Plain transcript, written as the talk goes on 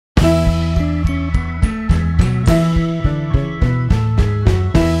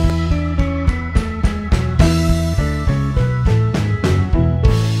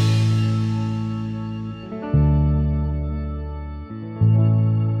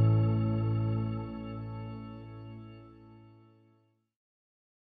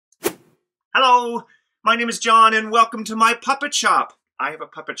Hello, my name is John and welcome to my puppet shop. I have a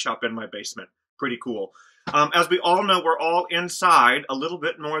puppet shop in my basement. Pretty cool. As we all know, we're all inside a little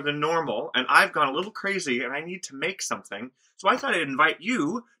bit more than normal, and I've gone a little crazy and I need to make something. So I thought I'd invite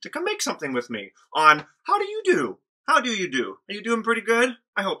you to come make something with me on how do you do? How do you do? Are you doing pretty good?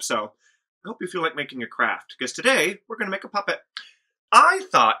 I hope so. I hope you feel like making a craft, because today we're going to make a puppet. I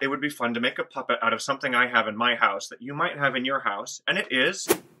thought it would be fun to make a puppet out of something I have in my house that you might have in your house, and it is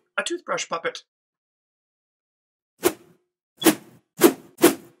a toothbrush puppet.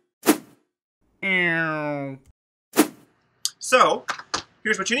 So,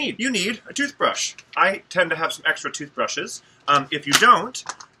 here's what you need. You need a toothbrush. I tend to have some extra toothbrushes. If you don't,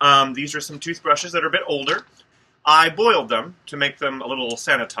 these are some toothbrushes that are a bit older. I boiled them to make them a little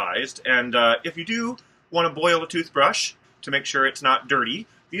sanitized, and if you do want to boil a toothbrush to make sure it's not dirty,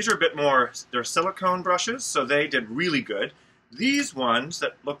 these are a bit more, they're silicone brushes, so they did really good. These ones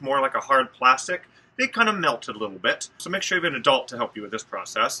that look more like a hard plastic, they kind of melted a little bit, so make sure you have an adult to help you with this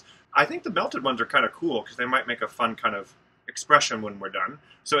process. I think the melted ones are kind of cool because they might make a fun kind of expression when we're done.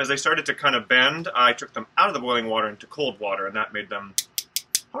 So as they started to kind of bend, I took them out of the boiling water into cold water, and that made them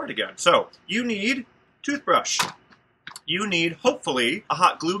hard again. So you need toothbrush. You need, hopefully, a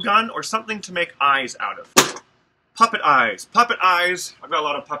hot glue gun or something to make eyes out of. Puppet eyes. Puppet eyes, I've got a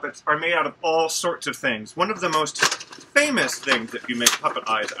lot of puppets, are made out of all sorts of things. One of the most famous things that you make puppet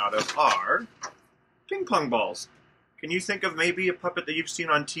eyes out of are ping pong balls. Can you think of maybe a puppet that you've seen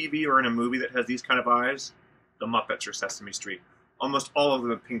on TV or in a movie that has these kind of eyes? The Muppets or Sesame Street. Almost all of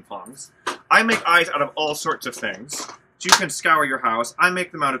them have ping pongs. I make eyes out of all sorts of things. So you can scour your house. I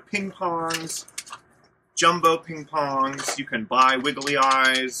make them out of ping pongs, jumbo ping pongs. You can buy wiggly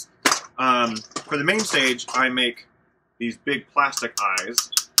eyes. For the main stage, I make these big plastic eyes.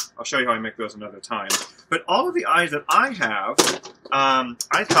 I'll show you how I make those another time. But all of the eyes that I have,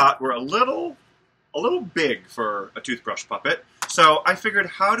 I thought were a little big for a toothbrush puppet. So I figured,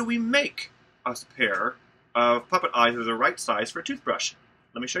 how do we make a pair of puppet eyes that are the right size for a toothbrush?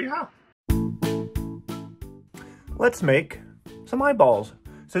 Let me show you how. Let's make some eyeballs.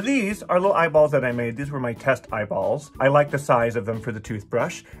 So these are little eyeballs that I made. These were my test eyeballs. I like the size of them for the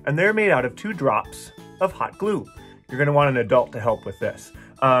toothbrush, and they're made out of 2 drops of hot glue. You're going to want an adult to help with this.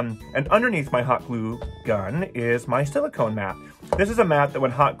 And underneath my hot glue gun is my silicone mat. This is a mat that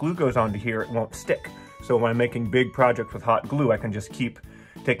when hot glue goes onto here, it won't stick. So when I'm making big projects with hot glue, I can just keep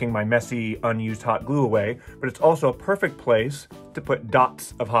taking my messy, unused hot glue away. But it's also a perfect place to put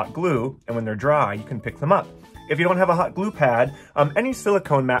dots of hot glue, and when they're dry, you can pick them up. If you don't have a hot glue pad, any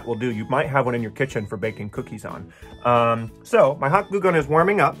silicone mat will do. You might have one in your kitchen for baking cookies on. So my hot glue gun is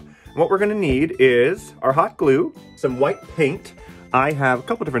warming up. What we're gonna need is our hot glue, some white paint. I have a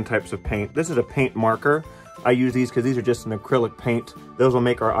couple different types of paint. This is a paint marker. I use these because these are just an acrylic paint. Those will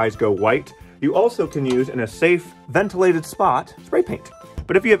make our eyes go white. You also can use, in a safe, ventilated spot, spray paint.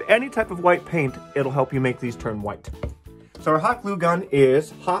 But if you have any type of white paint, it'll help you make these turn white. So our hot glue gun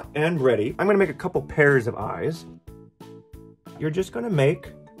is hot and ready. I'm gonna make a couple pairs of eyes. You're just gonna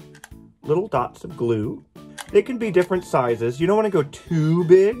make little dots of glue. They can be different sizes. You don't wanna go too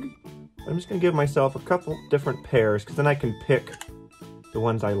big. I'm just gonna give myself a couple different pairs because then I can pick the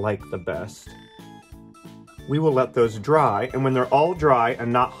ones I like the best. We will let those dry, and when they're all dry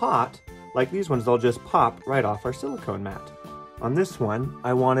and not hot, like these ones, they'll just pop right off our silicone mat. On this one,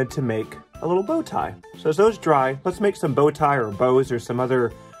 I wanted to make a little bow tie. So as those dry, let's make some bow tie or bows or some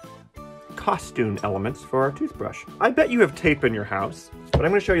other costume elements for our toothbrush. I bet you have tape in your house, but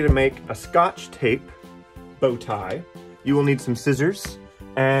I'm gonna show you to make a Scotch tape bow tie. You will need some scissors,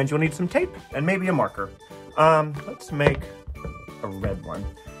 and you'll need some tape, and maybe a marker. Let's make a red one.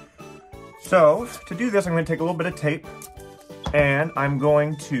 So to do this, I'm gonna take a little bit of tape, and I'm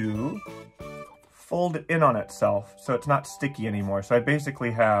going to fold it in on itself so it's not sticky anymore. So I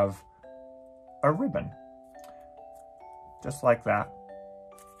basically have a ribbon, just like that.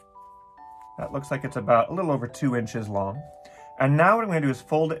 That looks like it's about a little over 2 inches long. And now what I'm gonna do is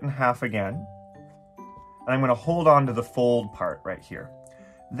fold it in half again. And I'm gonna hold on to the fold part right here.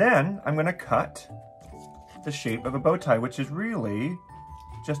 Then I'm gonna cut the shape of a bow tie, which is really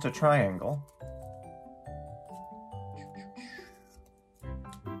just a triangle.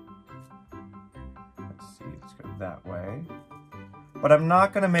 Let's see, let's go that way. But I'm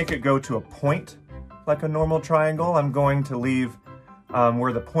not gonna make it go to a point like a normal triangle. I'm going to leave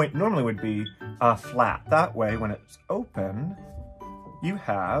where the point normally would be flat. That way, when it's open, you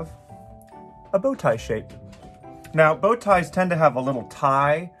have a bow tie shape. Now, bow ties tend to have a little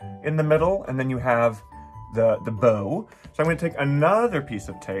tie in the middle, and then you have the bow. So I'm gonna take another piece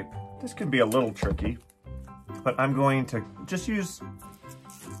of tape. This can be a little tricky, but I'm going to just use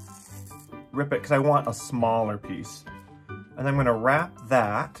rip it because I want a smaller piece. And I'm gonna wrap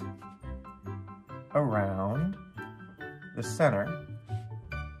that around the center.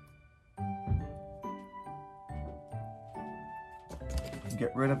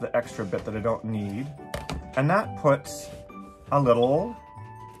 Get rid of the extra bit that I don't need. And that puts a little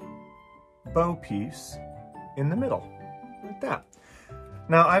bow piece in the middle, like that.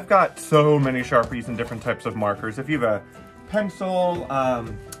 Now I've got so many Sharpies and different types of markers. If you have a pencil, I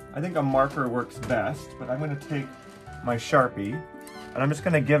think a marker works best, but I'm gonna take my Sharpie and I'm just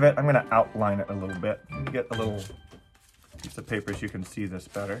gonna I'm gonna outline it a little bit. Let me get a little piece of paper so you can see this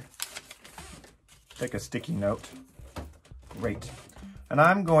better. Take a sticky note. Great. And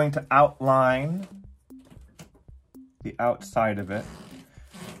I'm going to outline the outside of it.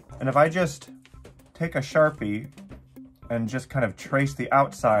 And if I just take a Sharpie and just kind of trace the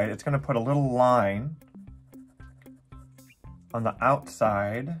outside, it's going to put a little line on the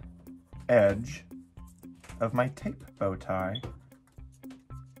outside edge of my tape bow tie.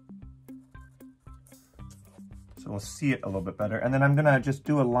 So we'll see it a little bit better. And then I'm going to just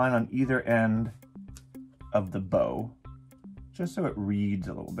do a line on either end of the bow, just so it reads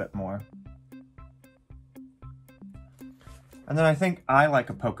a little bit more. And then I think I like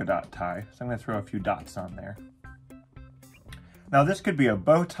a polka dot tie, so I'm going to throw a few dots on there. Now this could be a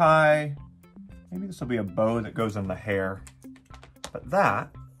bow tie, maybe this will be a bow that goes in the hair, but that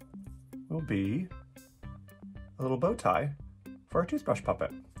will be a little bow tie for our toothbrush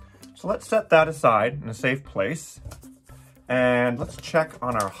puppet. So let's set that aside in a safe place, and let's check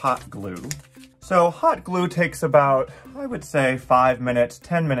on our hot glue. So hot glue takes about, I would say, 5 minutes,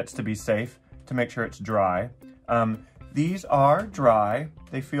 10 minutes to be safe, to make sure it's dry. These are dry.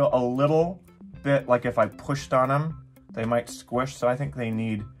 They feel a little bit like if I pushed on them, they might squish, so I think they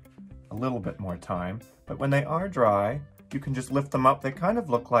need a little bit more time. But when they are dry, you can just lift them up. They kind of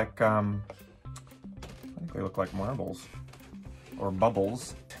look like, I think they look like marbles or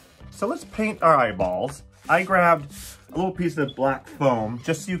bubbles. So let's paint our eyeballs. I grabbed a little piece of black foam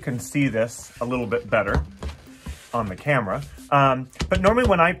just so you can see this a little bit better on the camera. But normally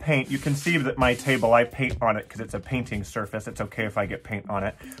when I paint, you can see that my table, I paint on it because it's a painting surface. It's okay if I get paint on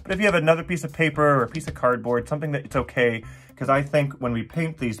it. But if you have another piece of paper or a piece of cardboard, something that it's okay, because I think when we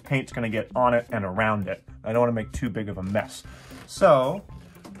paint these, paint's gonna get on it and around it. I don't wanna make too big of a mess. So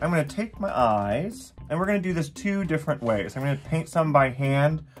I'm gonna take my eyes, and we're gonna do this 2 different ways. I'm gonna paint some by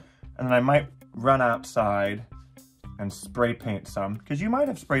hand, and then I might run outside and spray paint some, because you might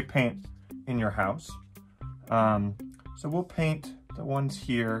have spray paint in your house. So we'll paint the ones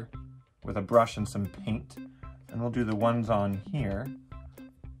here with a brush and some paint, and we'll do the ones on here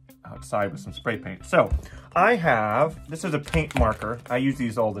outside with some spray paint. So I have, this is a paint marker. I use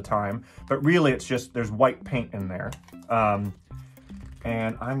these all the time, but really it's just, there's white paint in there. And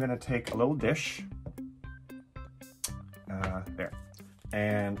I'm gonna take a little dish, there,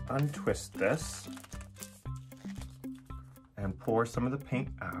 and untwist this and pour some of the paint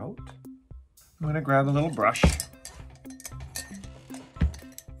out. I'm gonna grab a little brush,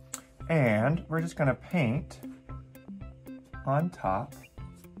 and we're just gonna paint on top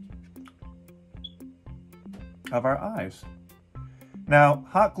of our eyes. Now,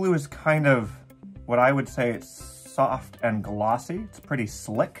 hot glue is kind of what I would say it's soft and glossy. It's pretty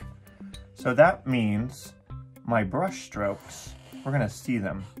slick. So that means my brush strokes, we're gonna see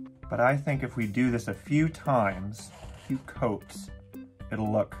them. But I think if we do this a few times, a few coats,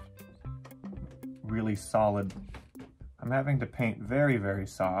 it'll look really solid. I'm having to paint very, very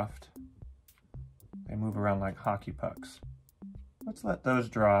soft. They move around like hockey pucks. Let's let those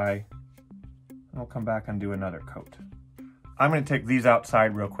dry, and we'll come back and do another coat. I'm gonna take these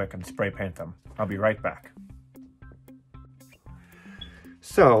outside real quick and spray paint them. I'll be right back.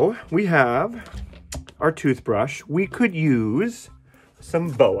 So we have our toothbrush. We could use some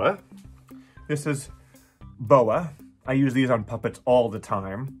boa. This is boa. I use these on puppets all the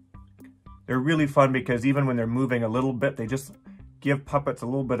time. They're really fun because even when they're moving a little bit, they just give puppets a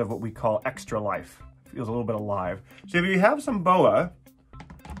little bit of what we call extra life. It feels a little bit alive. So if you have some boa,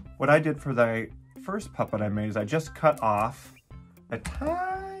 what I did for the first puppet I made is I just cut off a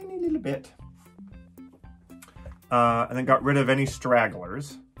tiny little bit and then got rid of any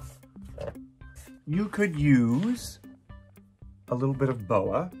stragglers. You could use a little bit of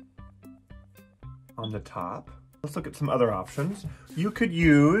boa on the top. Let's look at some other options. You could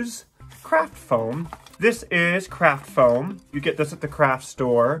use craft foam. This is craft foam. You get this at the craft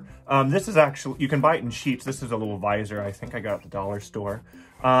store. This is actually, you can buy it in sheets. This is a little visor I think I got at the dollar store.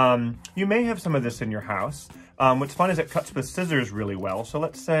 You may have some of this in your house. What's fun is it cuts with scissors really well. So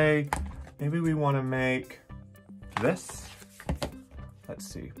let's say maybe we want to make this. Let's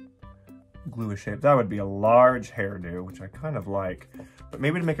see. glue a shape. That would be a large hairdo, which I kind of like. But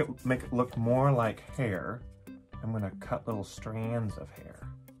maybe to make it look more like hair, I'm gonna cut little strands of hair.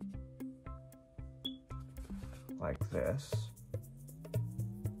 Like this.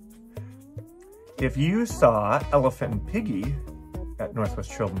 If you saw Elephant and Piggy at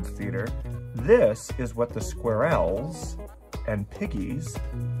Northwest Children's Theater, this is what the squirrels and piggies'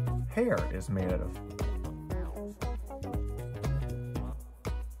 hair is made out of.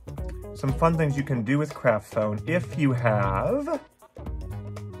 Some fun things you can do with craft foam if you have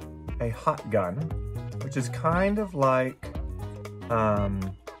a hot gun, which is kind of like a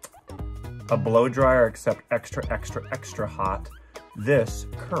blow dryer except extra, extra, extra hot. This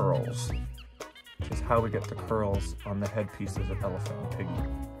curls, which is how we get the curls on the headpieces of Elephant and Piggy.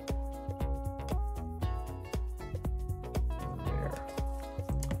 There.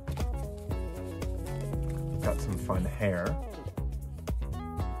 Got some fun hair.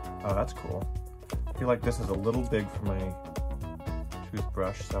 Oh, that's cool. I feel like this is a little big for my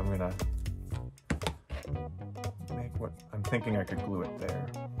toothbrush, so I'm gonna make what I'm thinking I could glue it there.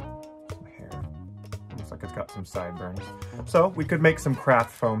 Some hair. Looks like it's got some sideburns. So we could make some craft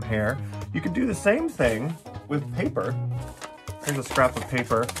foam hair. You could do the same thing with paper. Here's a scrap of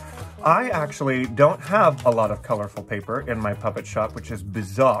paper. I actually don't have a lot of colorful paper in my puppet shop, which is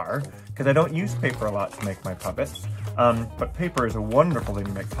bizarre, because I don't use paper a lot to make my puppets. But paper is a wonderful thing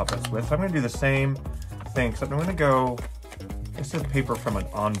to make puppets with. So I'm gonna do the same thing, except I'm gonna go, this is paper from an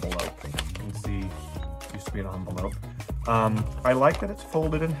envelope. You can see, it used to be an envelope. I like that it's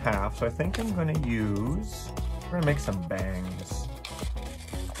folded in half, so I think I'm gonna we're gonna make some bangs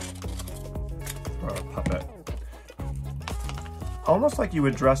for our puppet. Almost like you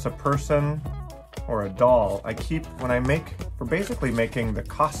would dress a person or a doll, we're basically making the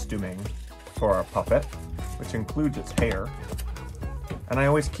costuming for our puppet, which includes its hair. And I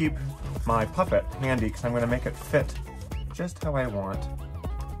always keep my puppet handy because I'm gonna make it fit just how I want.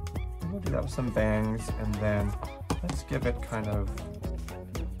 We'll do that with some bangs, and then let's give it kind of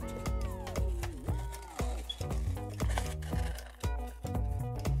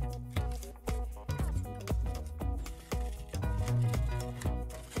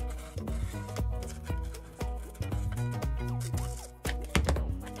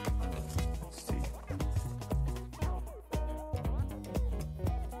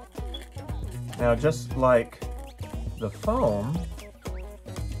now, just like the foam,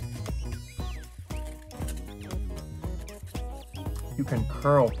 you can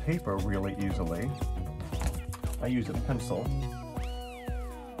curl paper really easily. I use a pencil.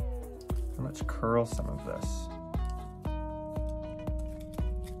 And let's curl some of this.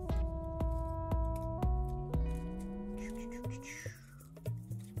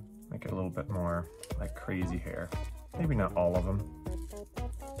 Make it a little bit more like crazy hair. Maybe not all of them.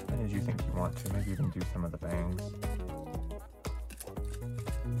 As you think you want to. Maybe you can do some of the bangs.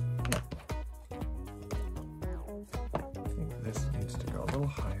 I think this needs to go a little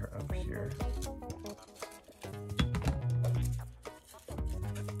higher up here.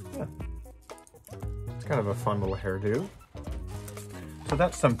 Yeah. It's kind of a fun little hairdo. So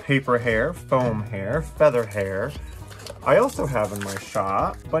that's some paper hair, foam hair, feather hair. I also have in my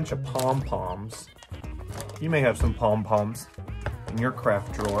shop a bunch of pom-poms. You may have some pom-poms in your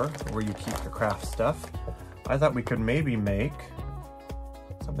craft drawer where you keep the craft stuff. I thought we could maybe make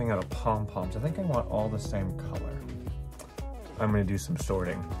something out of pom-poms. I think I want all the same color. I'm gonna do some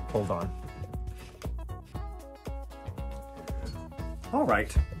sorting. Hold on. All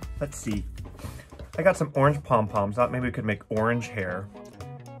right, let's see. I got some orange pom-poms. Thought maybe we could make orange hair.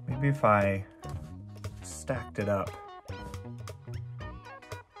 Maybe if I stacked it up,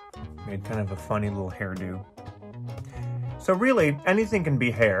 made kind of a funny little hairdo. So really, anything can be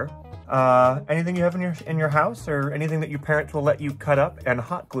hair. Anything you have in your house, or anything that your parents will let you cut up and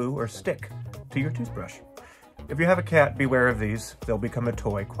hot glue or stick to your toothbrush. If you have a cat, beware of these. They'll become a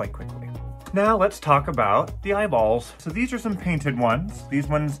toy quite quickly. Now let's talk about the eyeballs. So these are some painted ones. These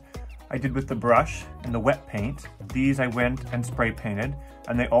ones I did with the brush and the wet paint. These I went and spray painted,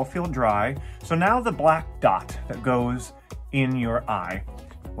 and they all feel dry. So now the black dot that goes in your eye.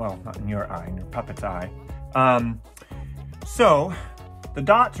 Well, not in your eye, in your puppet's eye. So the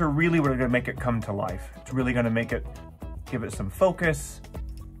dots are really what are gonna make it come to life. It's really gonna give it some focus,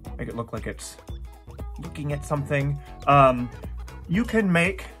 make it look like it's looking at something. You can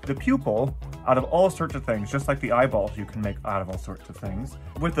make the pupil out of all sorts of things, just like the eyeballs you can make out of all sorts of things.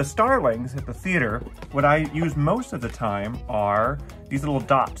 With the starlings at the theater, what I use most of the time are these little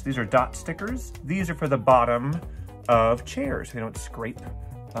dots. These are dot stickers. These are for the bottom of chairs. They don't scrape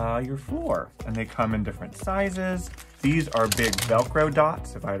your floor. And they come in different sizes. These are big Velcro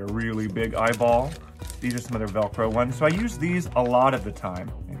dots. If I had a really big eyeball, these are some other Velcro ones. So I use these a lot of the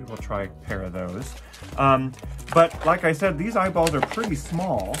time. Maybe we'll try a pair of those. But like I said, these eyeballs are pretty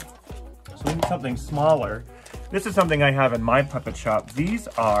small. So we need something smaller. This is something I have in my puppet shop. These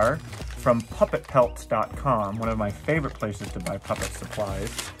are from puppetpelts.com, one of my favorite places to buy puppet supplies.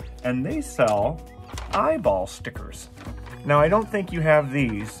 And they sell eyeball stickers. Now, I don't think you have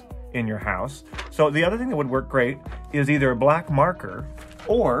these in your house. So the other thing that would work great is either a black marker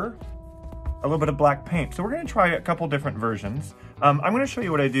or a little bit of black paint. So we're gonna try a couple different versions. I'm gonna show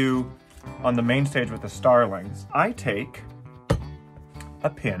you what I do on the main stage with the starlings. I take a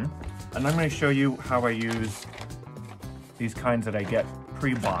pin, and I'm gonna show you how I use these kinds that I get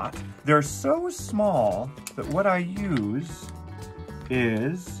pre-bought. They're so small that what I use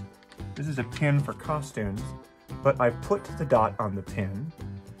is, this is a pin for costumes, but I put the dot on the pin,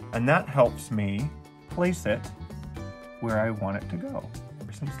 and that helps me place it where I want it to go.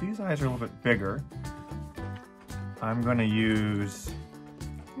 Since these eyes are a little bit bigger, I'm gonna use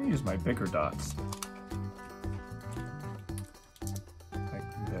my bigger dots.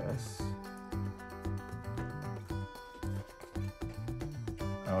 Like this.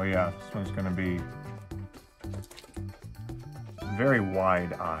 Oh yeah, this one's gonna be very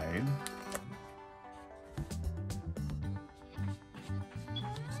wide-eyed.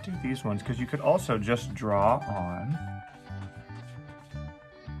 Let's do these ones, because you could also just draw on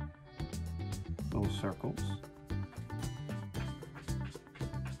little circles.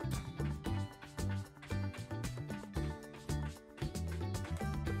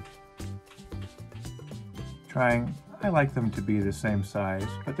 I like them to be the same size,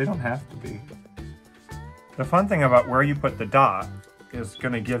 but they don't have to be. The fun thing about where you put the dot is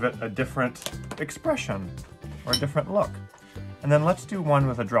going to give it a different expression or a different look. And then let's do one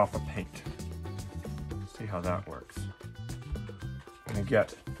with a drop of paint. See how that works. I'm going to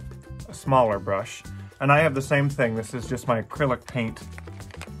get a smaller brush, and I have the same thing. This is just my acrylic paint,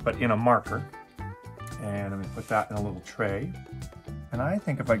 but in a marker. And I'm going to put that in a little tray. And I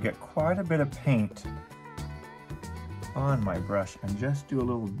think if I get quite a bit of paint on my brush and just do a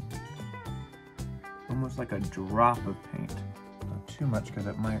little, almost like a drop of paint. Not too much because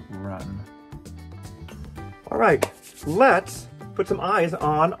it might run. All right, let's put some eyes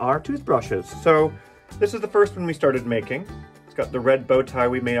on our toothbrushes. So this is the first one we started making. It's got the red bow tie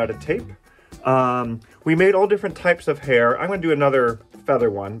we made out of tape. We made all different types of hair. I'm gonna do another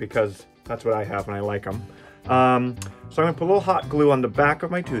feather one because that's what I have and I like them. So I'm gonna put a little hot glue on the back of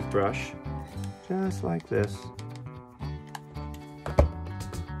my toothbrush, just like this.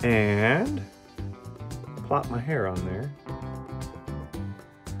 And plop my hair on there,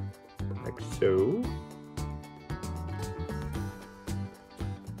 like so.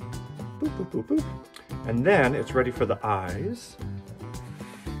 Boop, boop, boop, boop. And then it's ready for the eyes.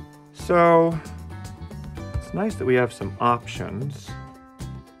 So it's nice that we have some options.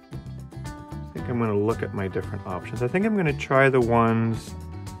 I think I'm gonna look at my different options. I think I'm gonna try the ones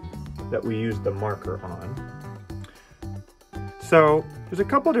that we use the marker on. So there's a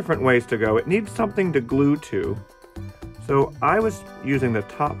couple different ways to go. It needs something to glue to. So I was using the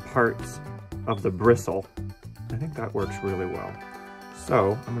top parts of the bristle. I think that works really well.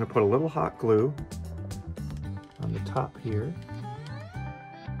 So I'm gonna put a little hot glue on the top here.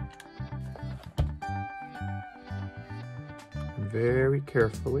 And very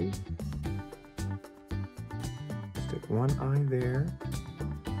carefully stick one eye there.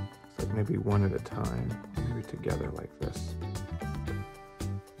 It's like maybe one at a time, maybe together like this.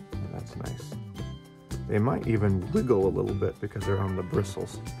 That's nice. They might even wiggle a little bit because they're on the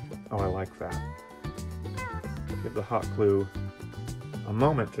bristles. Oh, I like that. Give the hot glue a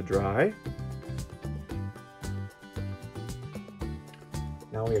moment to dry.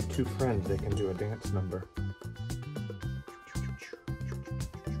 Now we have two friends, they can do a dance number.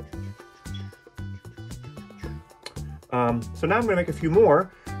 So now I'm gonna make a few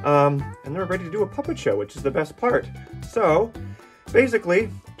more, and then we're ready to do a puppet show, which is the best part. So, basically,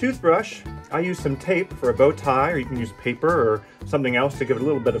 toothbrush, I use some tape for a bow tie, or you can use paper or something else to give it a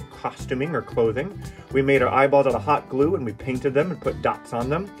little bit of costuming or clothing. We made our eyeballs out of hot glue and we painted them and put dots on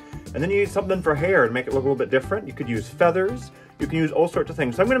them. And then you use something for hair to make it look a little bit different. You could use feathers, you can use all sorts of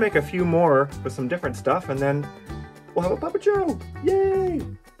things. So I'm gonna make a few more with some different stuff and then we'll have a puppet show. Yay!